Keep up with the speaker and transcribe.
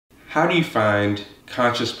How do you find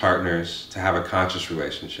conscious partners to have a conscious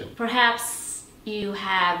relationship? Perhaps you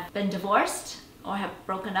have been divorced or have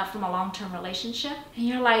broken up from a long-term relationship, and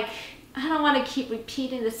you're like, I don't want to keep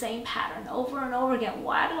repeating the same pattern over and over again.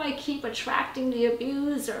 Why do I keep attracting the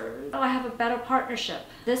abuser? Do I have a better partnership?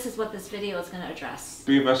 This is what this video is going to address.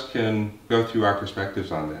 Three of us can go through our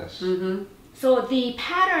perspectives on this. So the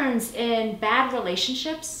patterns in bad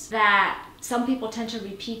relationships that some people tend to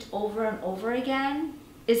repeat over and over again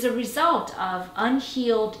is a result of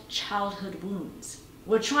unhealed childhood wounds.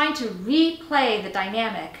 We're trying to replay the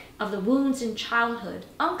dynamic of the wounds in childhood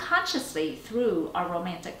unconsciously through our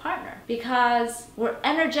romantic partner, because we're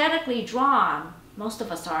energetically drawn, most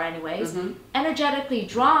of us are anyways, energetically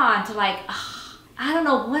drawn to like, I don't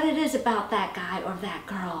know what it is about that guy or that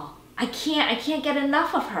girl. I can't get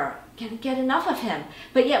enough of her, can't get enough of him.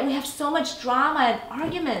 But yet we have so much drama and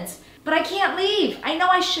arguments, but I can't leave. I know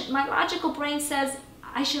I should, my logical brain says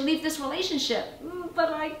I should leave this relationship.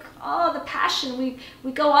 But like, oh, the passion,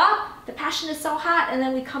 we go up, the passion is so hot, and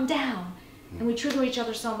then we come down, and we trigger each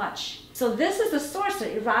other so much. So this is the source of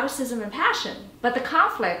eroticism and passion. But the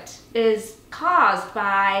conflict is caused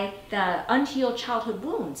by the unhealed childhood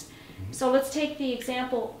wounds. So let's take the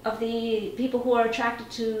example of the people who are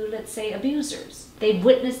attracted to, let's say, abusers. They've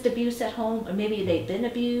witnessed abuse at home, or maybe they've been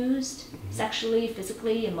abused sexually,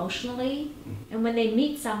 physically, emotionally. And when they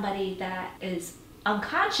meet somebody that is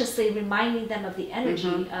unconsciously reminding them of the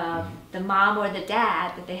energy of the mom or the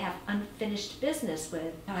dad that they have unfinished business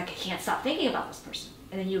with, they're like, I can't stop thinking about this person.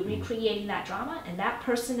 And then you're recreating that drama, and that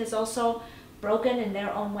person is also broken in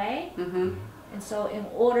their own way. And so in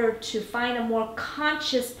order to find a more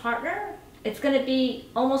conscious partner, it's going to be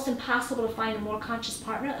almost impossible to find a more conscious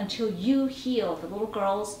partner until you heal the little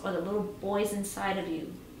girls or the little boys inside of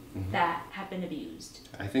you that have been abused.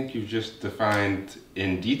 I think you just defined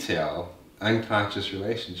in detail unconscious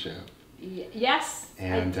relationship. Yes,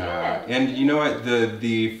 and I did. And you know what,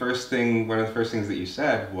 the first thing, one of the first things that you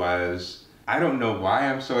said was, I don't know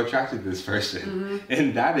why I'm so attracted to this person.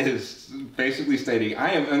 And that is basically stating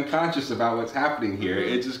I am unconscious about what's happening here.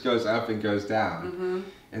 It just goes up and goes down.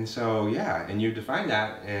 And so yeah, and you define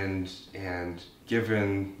that and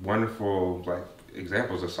given wonderful like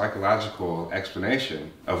examples of psychological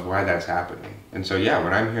explanation of why that's happening. And so yeah,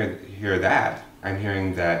 when I'm hear that, I'm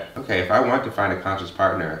hearing that, okay, if I want to find a conscious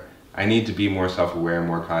partner, I need to be more self-aware and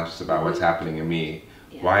more conscious about what's happening in me.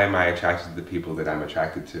 Why am I attracted to the people that I'm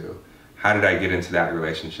attracted to? How did I get into that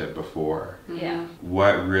relationship before?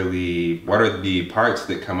 What are the parts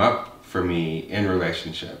that come up for me in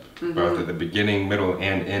relationship, both at the beginning, middle,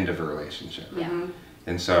 and end of a relationship?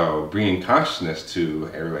 And so bringing consciousness to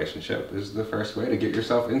a relationship is the first way to get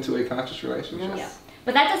yourself into a conscious relationship.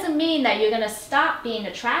 But that doesn't mean that you're going to stop being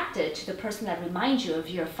attracted to the person that reminds you of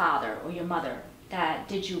your father or your mother that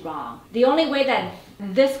did you wrong. The only way that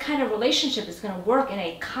this kind of relationship is going to work in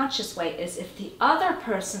a conscious way is if the other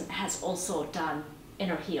person has also done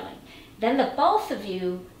inner healing. Then the both of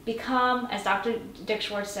you become, as Dr. Dick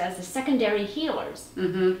Schwartz says, the secondary healers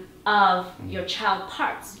of your child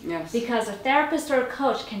parts. Because a therapist or a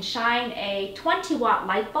coach can shine a 20-watt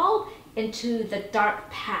light bulb into the dark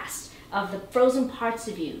past of the frozen parts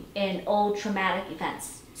of you in old traumatic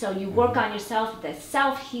events. So you work on yourself, the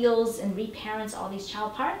self heals and reparents all these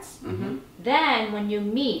child parts. Then when you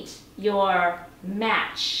meet your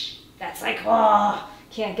match, that's like, oh,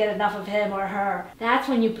 can't get enough of him or her. That's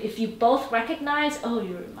when if you both recognize, oh,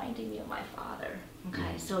 you're reminding me of my father.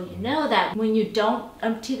 Okay, so you know that when you don't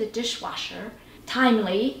empty the dishwasher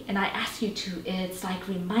timely, and I ask you to, it's like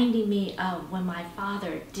reminding me of when my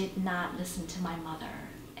father did not listen to my mother.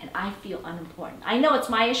 And I feel unimportant. I know it's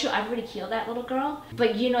my issue. I've already healed that little girl,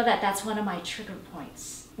 but you know that that's one of my trigger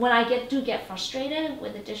points. When I do get frustrated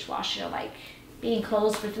with the dishwasher, like being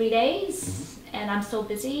closed for 3 days, and I'm so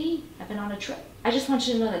busy, I've been on a trip. I just want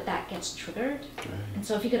you to know that that gets triggered. And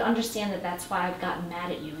so if you could understand that that's why I've gotten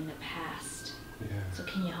mad at you in the past. So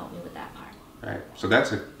can you help me with that part? Right. So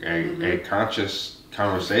that's a conscious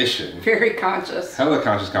conversation. Very conscious. Hella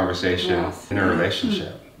conscious conversation in a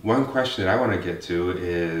relationship. One question that I want to get to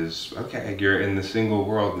is, okay, you're in the single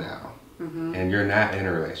world now, and you're not in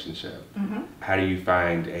a relationship. How do you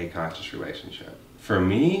find a conscious relationship? For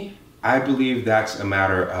me, I believe that's a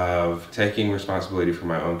matter of taking responsibility for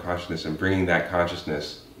my own consciousness and bringing that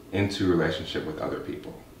consciousness into relationship with other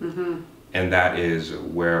people. And that is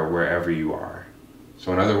wherever you are.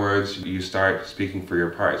 So in other words, you start speaking for your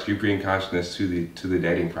parts. You bring consciousness to the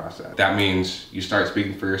dating process. That means you start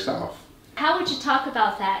speaking for yourself. How would you talk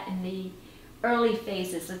about that in the early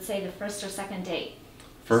phases, let's say the first or second date?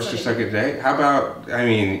 First or second date? How about, I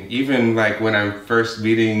mean, even like when I'm first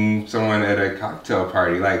meeting someone at a cocktail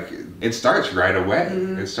party, like it starts right away.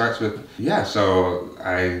 It starts with, yeah, so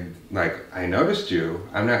I noticed you.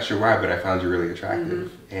 I'm not sure why, but I found you really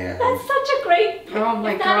attractive. And that's such a great, oh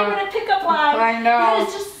my it's God. not even a pickup line. I know. That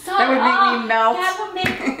is just so, that would make me melt. That would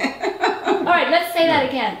make, all right, let's say that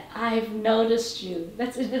again. I've noticed you.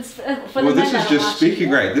 That's it's for the well, men this that is are just watching. speaking,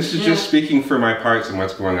 right? This is just speaking for my parts and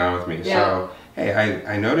what's going on with me. So, hey,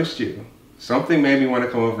 I noticed you. Something made me want to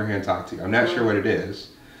come over here and talk to you. I'm not sure what it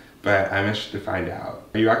is, but I'm interested to find out.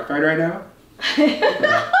 Are you occupied right now?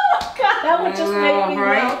 Oh God, that would just make me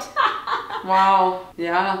melt. Wow.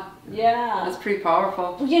 Yeah. Yeah. That's pretty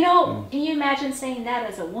powerful. You know, can you imagine saying that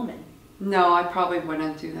as a woman? No, I probably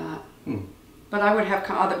wouldn't do that. But I would have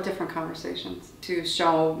other different conversations to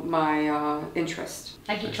show my interest.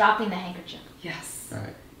 Like you're dropping the handkerchief. Yes.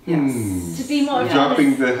 Right. Yes. To be more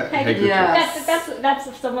dropping the handkerchief. Yes.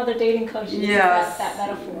 That's some other dating coach uses Yes. that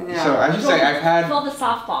metaphor. Yeah. So I should say I've had... Throw the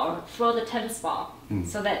softball or throw the tennis ball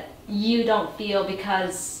so that you don't feel,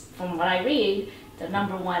 because from what I read, the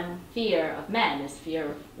number one fear of men is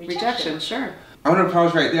fear of rejection. Sure. I want to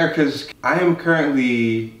pause right there because I am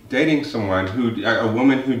currently dating someone a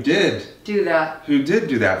woman who did do that for me.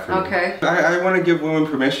 Okay. I want to give women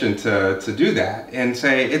permission to do that and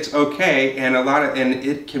say it's okay, and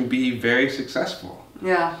it can be very successful.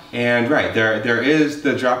 Yeah. And right, there is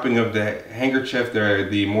the dropping of the handkerchief, there are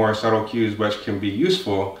the more subtle cues which can be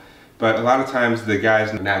useful, but a lot of times the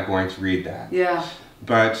guy's not going to read that. Yeah.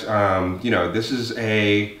 But, you know, this is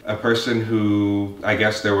a person who, I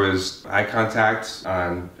guess there was eye contact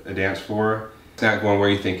on a dance floor. It's not going where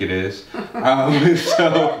you think it is. But,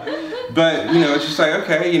 you know, it's just like,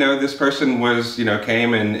 okay, you know, this person was, you know,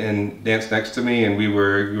 came and danced next to me, and we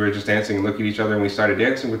were just dancing and looking at each other, and we started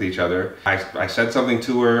dancing with each other. I said something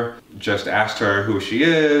to her, just asked her who she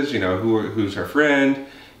is, you know, who's her friend.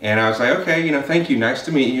 And I was like, okay, you know, thank you, nice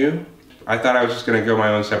to meet you. I thought I was just going to go my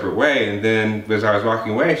own separate way, and then as I was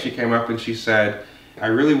walking away, she came up and she said, I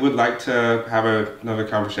really would like to have another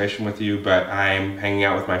conversation with you, but I'm hanging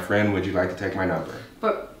out with my friend. Would you like to take my number?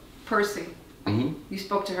 But Percy, you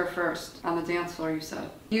spoke to her first on the dance floor, you said.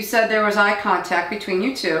 You said there was eye contact between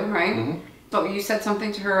you two, right? So you said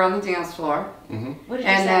something to her on the dance floor. What did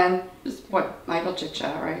you say? Then, Michael chit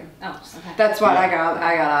chat, right? Oh, okay. That's what I got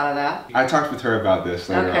out of that. I talked with her about this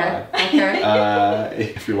later on. Okay.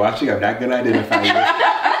 If you're watching, I'm not going to identify you.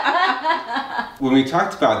 When we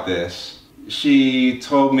talked about this, she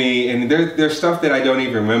told me, and there's stuff that I don't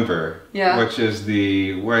even remember, which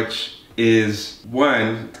is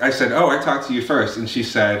one, I said, oh, I talked to you first, and she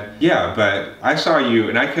said, yeah, but I saw you,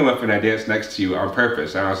 and I came up and I danced next to you on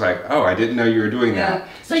purpose, and I was like, oh, I didn't know you were doing that.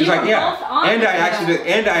 So she's you like, were yeah, both on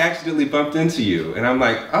and I accidentally bumped into you, and I'm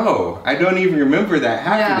like, oh, I don't even remember that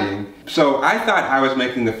happening. So I thought I was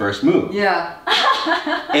making the first move. Yeah.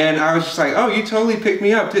 And I was just like, oh, you totally picked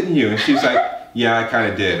me up, didn't you? And she's like, yeah, I kind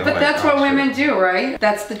of did. But that's what women do, right?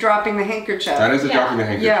 That's the dropping the handkerchief. That is the dropping the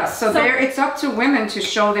handkerchief. Yeah, so it's up to women to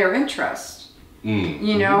show their interest.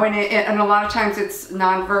 You know, and a lot of times it's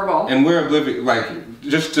nonverbal. And we're oblivious, like,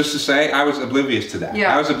 just to say, I was oblivious to that.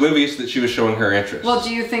 Yeah. I was oblivious that she was showing her interest. Well,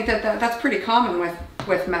 do you think that's pretty common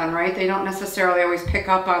with men, right? They don't necessarily always pick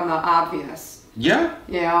up on the obvious. Yeah.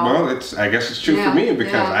 Yeah. Well, I guess it's true for me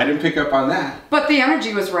because I didn't pick up on that. But the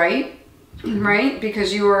energy was right. Right?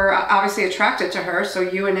 Because you were obviously attracted to her, so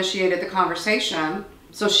you initiated the conversation.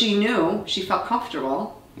 So she knew, she felt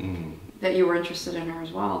comfortable that you were interested in her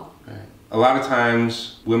as well. Right. A lot of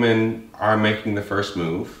times, women are making the first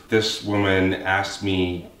move. This woman asked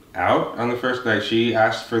me out on the first night. She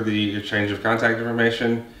asked for the exchange of contact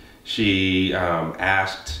information. She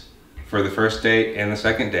asked for the first date and the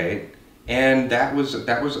second date, and that was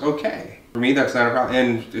okay. For me, that's not a problem,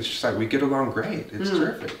 and it's just like we get along great. It's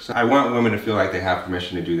terrific. So I want women to feel like they have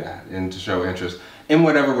permission to do that and to show interest in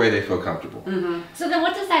whatever way they feel comfortable. So then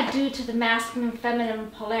what does that do to the masculine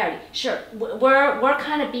feminine polarity? Sure, we're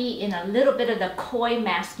kind of be in a little bit of the coy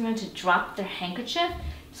masculine to drop their handkerchief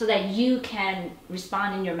so that you can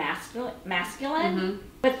respond in your masculine.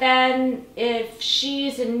 But then if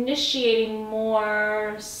she's initiating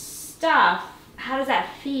more stuff, how does that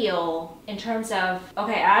feel in terms of,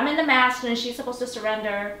 okay, I'm in the masculine, she's supposed to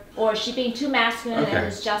surrender, or is she being too masculine and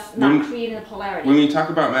is just not creating the polarity? When we talk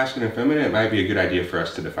about masculine and feminine, it might be a good idea for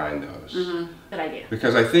us to define those. Good idea.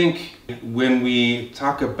 Because I think when we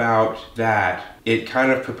talk about that, it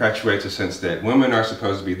kind of perpetuates a sense that women are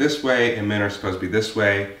supposed to be this way and men are supposed to be this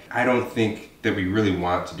way. I don't think that we really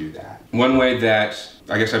want to do that. One way that,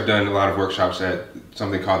 I guess I've done a lot of workshops at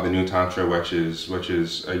something called the New Tantra, which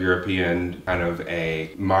is a European kind of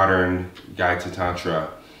a modern guide to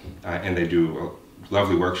Tantra. and they do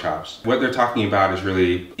lovely workshops. What they're talking about is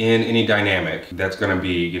really in any dynamic that's going to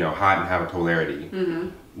be, you know, hot and have a polarity.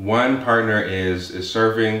 One partner is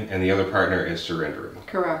serving and the other partner is surrendering.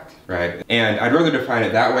 Correct. Right? And I'd rather define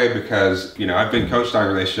it that way because, you know, I've been coached on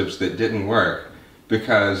relationships that didn't work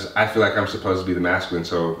because I feel like I'm supposed to be the masculine.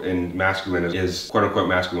 So, and masculine is quote unquote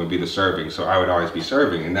masculine would be the serving. So I would always be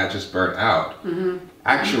serving and that just burnt out.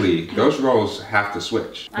 Actually, those roles have to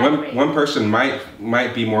switch. One person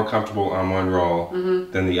might be more comfortable on one role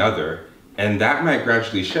than the other. And that might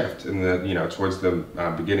gradually shift in the, you know, towards the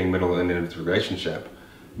beginning, middle, and end of the relationship.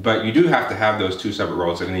 But you do have to have those two separate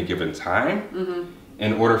roles at any given time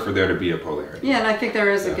in order for there to be a polarity. Yeah, and I think there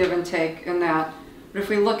is a give and take in that. But if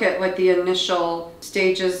we look at like the initial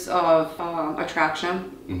stages of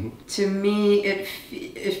attraction, to me it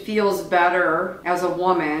feels better as a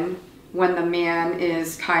woman when the man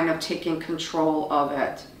is kind of taking control of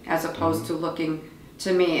it as opposed to looking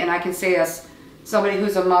to me. And I can say as somebody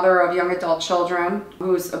who's a mother of young adult children,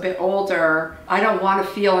 who's a bit older, I don't want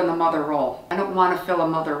to feel in the mother role. I don't want to fill a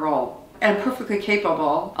mother role. And I'm perfectly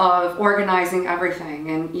capable of organizing everything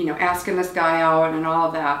and, you know, asking this guy out and all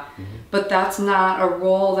of that. But that's not a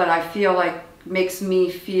role that I feel like makes me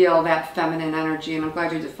feel that feminine energy. And I'm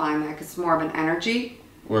glad you defined that because it's more of an energy.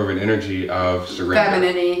 More of an energy of surrender.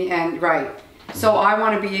 Femininity and right. So I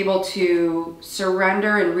want to be able to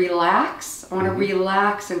surrender and relax. I want to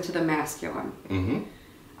relax into the masculine.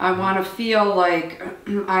 I want to feel like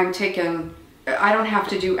I don't have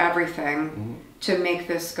to do everything to make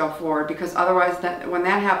this go forward because otherwise when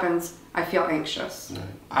that happens, I feel anxious.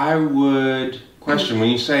 I would question, when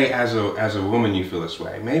you say as a woman you feel this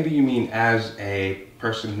way, maybe you mean as a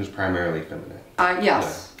person who's primarily feminine.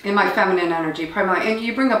 Yes, in my feminine energy, primarily. And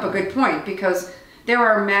you bring up a good point because there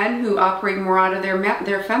are men who operate more out of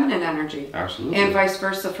their feminine energy. Absolutely. And vice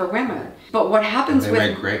versa for women. But what happens they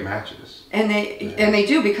make great matches. And they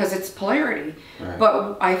do because it's polarity. Right.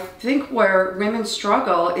 But I think where women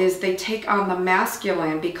struggle is they take on the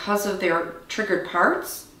masculine because of their triggered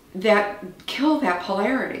parts that kill that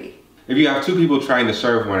polarity. If you have two people trying to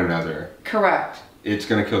serve one another. Correct. It's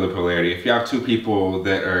going to kill the polarity. If you have two people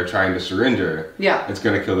that are trying to surrender, it's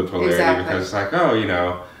going to kill the polarity because it's like, oh, you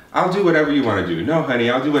know, I'll do whatever you want to do. No, honey,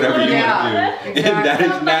 I'll do whatever you want to do. And that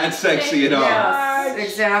is not sexy at all. Yes,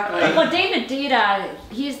 exactly. Well, Deida,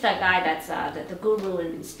 he's the guy that's the guru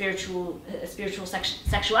in spiritual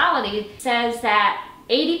sexuality, says that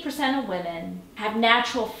 80% of women have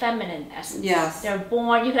natural feminine essence. Yes. They're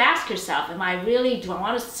born, you could ask yourself, do I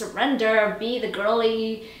want to surrender, be the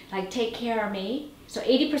girly, like take care of me? So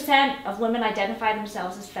 80% of women identify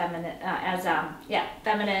themselves as feminine,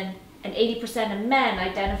 feminine, and 80% of men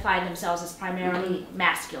identify themselves as primarily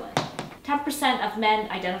masculine. 10% of men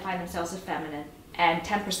identify themselves as feminine, and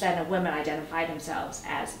 10% of women identify themselves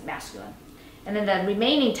as masculine. And then the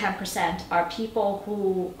remaining 10% are people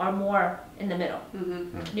who are more in the middle,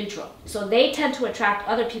 neutral. So they tend to attract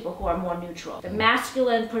other people who are more neutral. The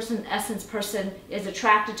masculine person, essence person, is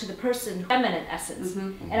attracted to the person, feminine essence.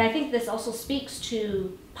 And I think this also speaks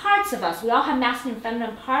to parts of us. We all have masculine and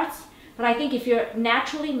feminine parts, but I think if you're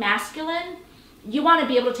naturally masculine, you want to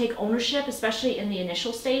be able to take ownership, especially in the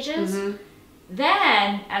initial stages.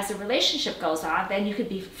 Then, as the relationship goes on, then you could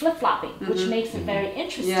be flip-flopping, which makes it very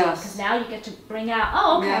interesting because now you get to bring out,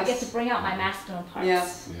 I get to bring out my masculine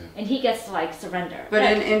parts. And he gets to like surrender. But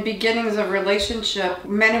in beginnings of relationship,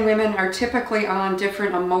 men and women are typically on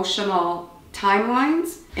different emotional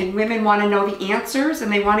timelines, and women want to know the answers and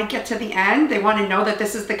they want to get to the end. They want to know that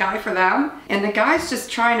this is the guy for them. And the guy's just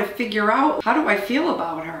trying to figure out, how do I feel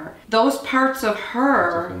about her? Those parts of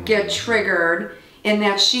her get triggered in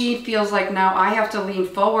that she feels like now I have to lean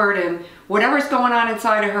forward and whatever's going on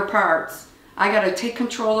inside of her parts, I got to take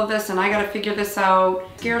control of this and I got to figure this out.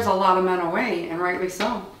 It scares a lot of men away, and rightly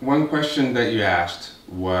so. One question that you asked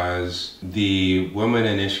was the woman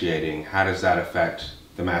initiating, how does that affect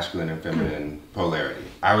the masculine and feminine polarity?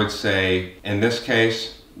 I would say in this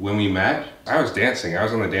case, when we met, I was dancing. I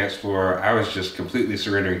was on the dance floor. I was just completely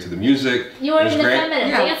surrendering to the music. You were in the feminine.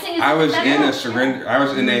 Dancing is I was in a surrender. I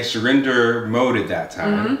was in a surrender mode at that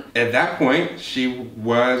time. At that point, she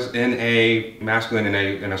was in a masculine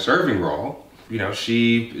in a serving role. You know,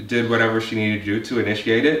 she did whatever she needed to do to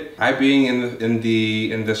initiate it. I, being in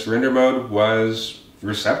the surrender mode, was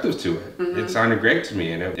receptive to it. It sounded great to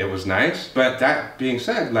me, and it was nice. But that being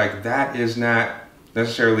said, like, that is not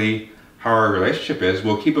necessarily how our relationship is.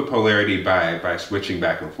 We'll keep a polarity by switching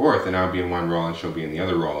back and forth, and I'll be in one role and she'll be in the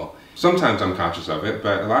other role. Sometimes I'm conscious of it,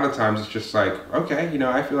 but a lot of times it's just like, okay, you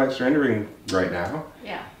know, I feel like surrendering right now.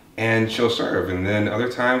 And she'll serve. And then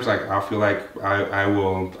other times, like, I'll feel like I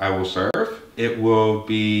will serve, it will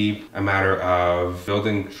be a matter of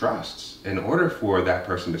building trust in order for that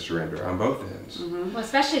person to surrender on both ends. Well,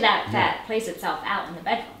 especially that plays itself out in the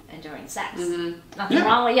bedroom and during sex. Nothing Yeah,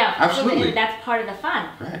 wrong with absolutely. That's part of the fun.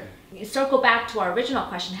 Right. You circle back to our original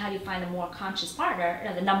question, how do you find a more conscious partner? You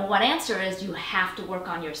know, the number one answer is you have to work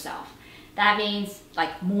on yourself. That means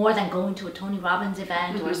like more than going to a Tony Robbins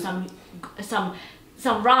event or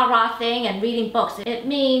some rah-rah thing and reading books. It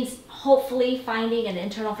means hopefully finding an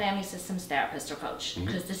internal family systems therapist or coach,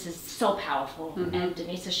 because this is so powerful. And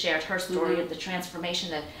Denise has shared her story of the transformation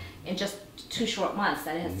that in just 2 short months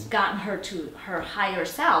that has gotten her to her higher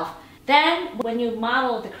self. Then when you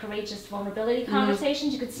model the courageous vulnerability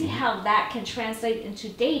conversations, you can see how that can translate into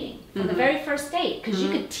dating from the very first date, because you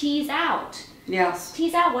could tease out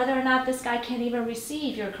whether or not this guy can even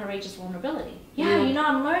receive your courageous vulnerability. You know,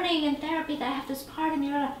 I'm learning in therapy that I have this part of me,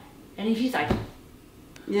 and if he's like,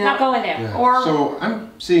 not going there. Yeah. Or so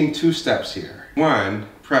I'm seeing 2 steps here. 1,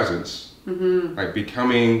 presence, like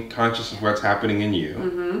becoming conscious of what's happening in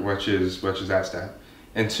you, which is that step.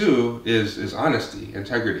 And 2 is honesty,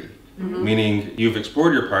 integrity, meaning you've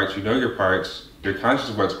explored your parts, you know your parts, you're conscious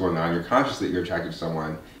of what's going on, you're conscious that you're attracted to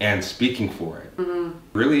someone, and speaking for it.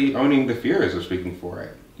 Really owning the fears of speaking for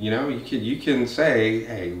it. You know, you can say,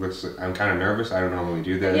 hey, I'm kind of nervous, I don't normally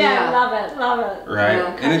do this. yeah, love it. Right?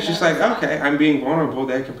 Yeah, and it's just like, okay, I'm being vulnerable,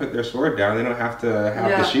 they can put their sword down, they don't have to have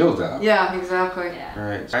the shield up. Yeah, exactly.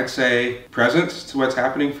 Right. So I'd say presence to what's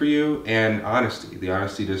happening for you and honesty, the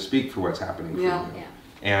honesty to speak for what's happening for you.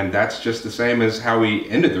 And that's just the same as how we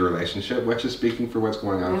ended the relationship, which is speaking for what's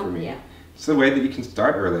going on for me. It's the way that you can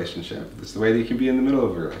start a relationship. It's the way that you can be in the middle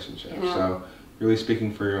of a relationship. So really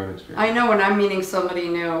speaking for your own experience. I know when I'm meeting somebody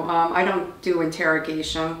new, I don't do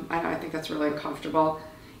interrogation. I think that's really uncomfortable.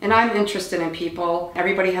 And I'm interested in people.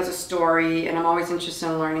 Everybody has a story, and I'm always interested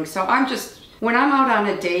in learning. So when I'm out on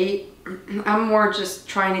a date, I'm more just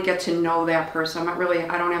trying to get to know that person. I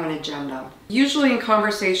don't have an agenda. Usually in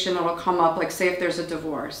conversation, it'll come up, like say if there's a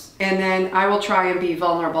divorce. And then I will try and be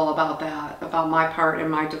vulnerable about that, about my part in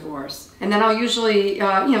my divorce. And then I'll usually,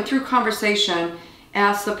 through conversation,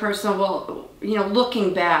 ask the person, well,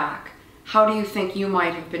 looking back, how do you think you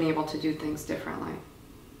might have been able to do things differently?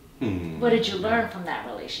 What did you learn from that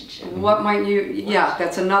relationship? What might you,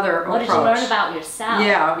 that's another approach. What did you learn about yourself?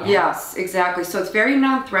 Yes, exactly. So it's very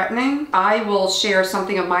non-threatening. I will share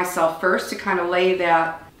something of myself first to kind of lay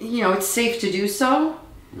that, it's safe to do so.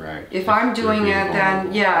 Right. If I'm doing it,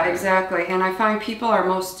 then, exactly. And I find people are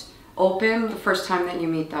most open the first time that you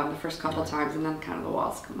meet them, the first couple times, and then kind of the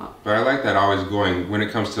walls come up. But I like that always going, when it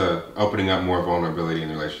comes to opening up more vulnerability in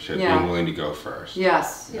the relationship, being willing to go first.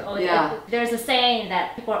 Yes. There's a saying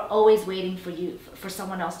that people are always waiting for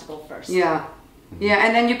someone else to go first. Yeah,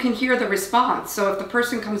 and then you can hear the response. So if the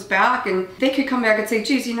person comes back, and they could come back and say,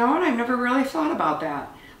 geez, you know what, I've never really thought about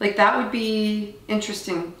that. Like that would be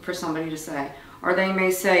interesting for somebody to say. Or they may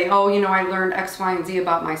say, oh, I learned X, Y, and Z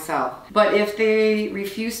about myself. But if they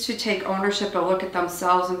refuse to take ownership or look at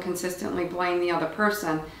themselves and consistently blame the other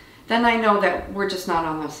person, then I know that we're just not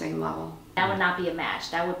on the same level. That would not be a match.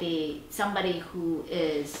 That would be somebody who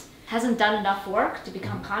hasn't done enough work to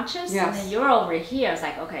become conscious. And then you're over here. It's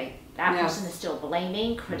like, okay, that person is still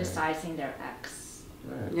blaming, criticizing their ex.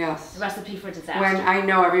 Right. Yes. Recipe for disaster. When I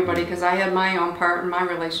know everybody, because I had my own part in my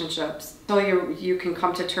relationships. So you can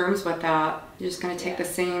come to terms with that. You're just going to take the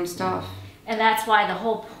same stuff. And that's why the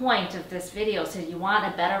whole point of this video said you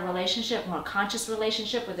want a better relationship, more conscious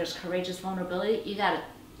relationship where there's courageous vulnerability. You got to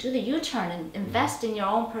do the U-turn and invest in your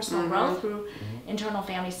own personal growth through internal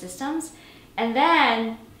family systems. And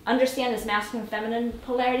then understand this masculine feminine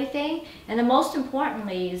polarity thing, and then most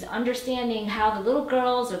importantly is understanding how the little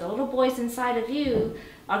girls or the little boys inside of you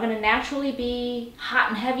are going to naturally be hot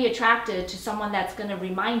and heavy attracted to someone that's going to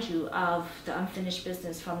remind you of the unfinished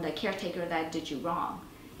business from the caretaker that did you wrong.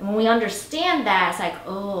 And when we understand that, it's like,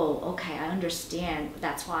 oh, okay, I understand.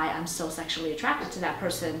 That's why I'm so sexually attracted to that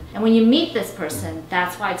person. And when you meet this person,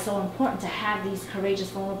 that's why it's so important to have these courageous,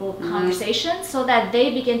 vulnerable conversations so that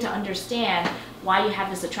they begin to understand why you have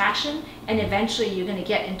this attraction, and eventually you're going to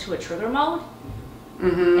get into a trigger mode.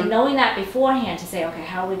 And knowing that beforehand to say, okay,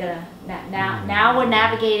 how are we going to, now we're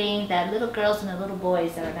navigating the little girls and the little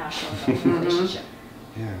boys that are now showing up in the relationship.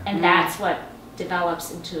 And that's what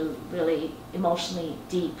develops into really emotionally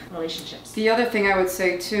deep relationships. The other thing I would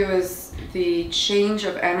say too is the change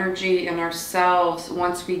of energy in ourselves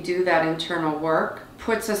once we do that internal work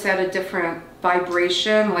puts us at a different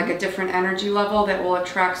vibration, like a different energy level that will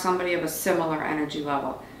attract somebody of a similar energy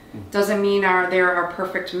level. Doesn't mean they're our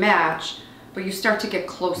perfect match, but you start to get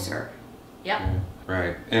closer. Yep.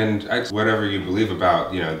 Right. And whatever you believe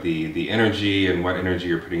about, the energy and what energy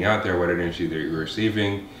you're putting out there, what energy that you're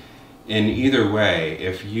receiving, in either way,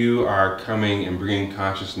 if you are coming and bringing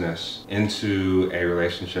consciousness into a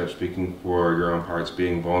relationship, speaking for your own parts,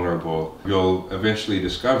 being vulnerable, you'll eventually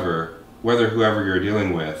discover whether whoever you're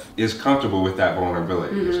dealing with is comfortable with that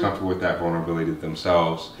vulnerability, is comfortable with that vulnerability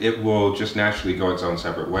themselves. It will just naturally go its own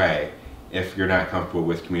separate way if you're not comfortable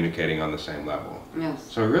with communicating on the same level. Yes.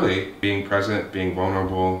 So really, being present, being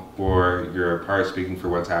vulnerable for your part, speaking for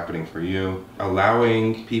what's happening for you,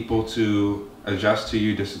 allowing people to adjust to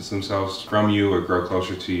you, distance themselves from you, or grow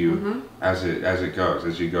closer to you as it goes,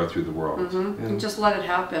 as you go through the world. And just let it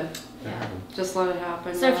happen. Yeah. Just let it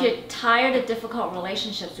happen. So if you're tired of difficult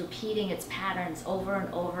relationships repeating its patterns over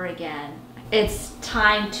and over again, it's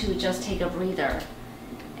time to just take a breather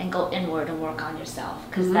and go inward and work on yourself,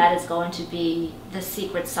 because that is going to be the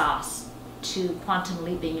secret sauce to quantum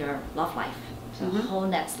leaping your love life to a whole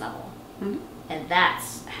next level. And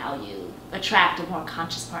that's how you attract a more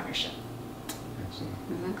conscious partnership. Excellent.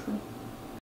 Exactly.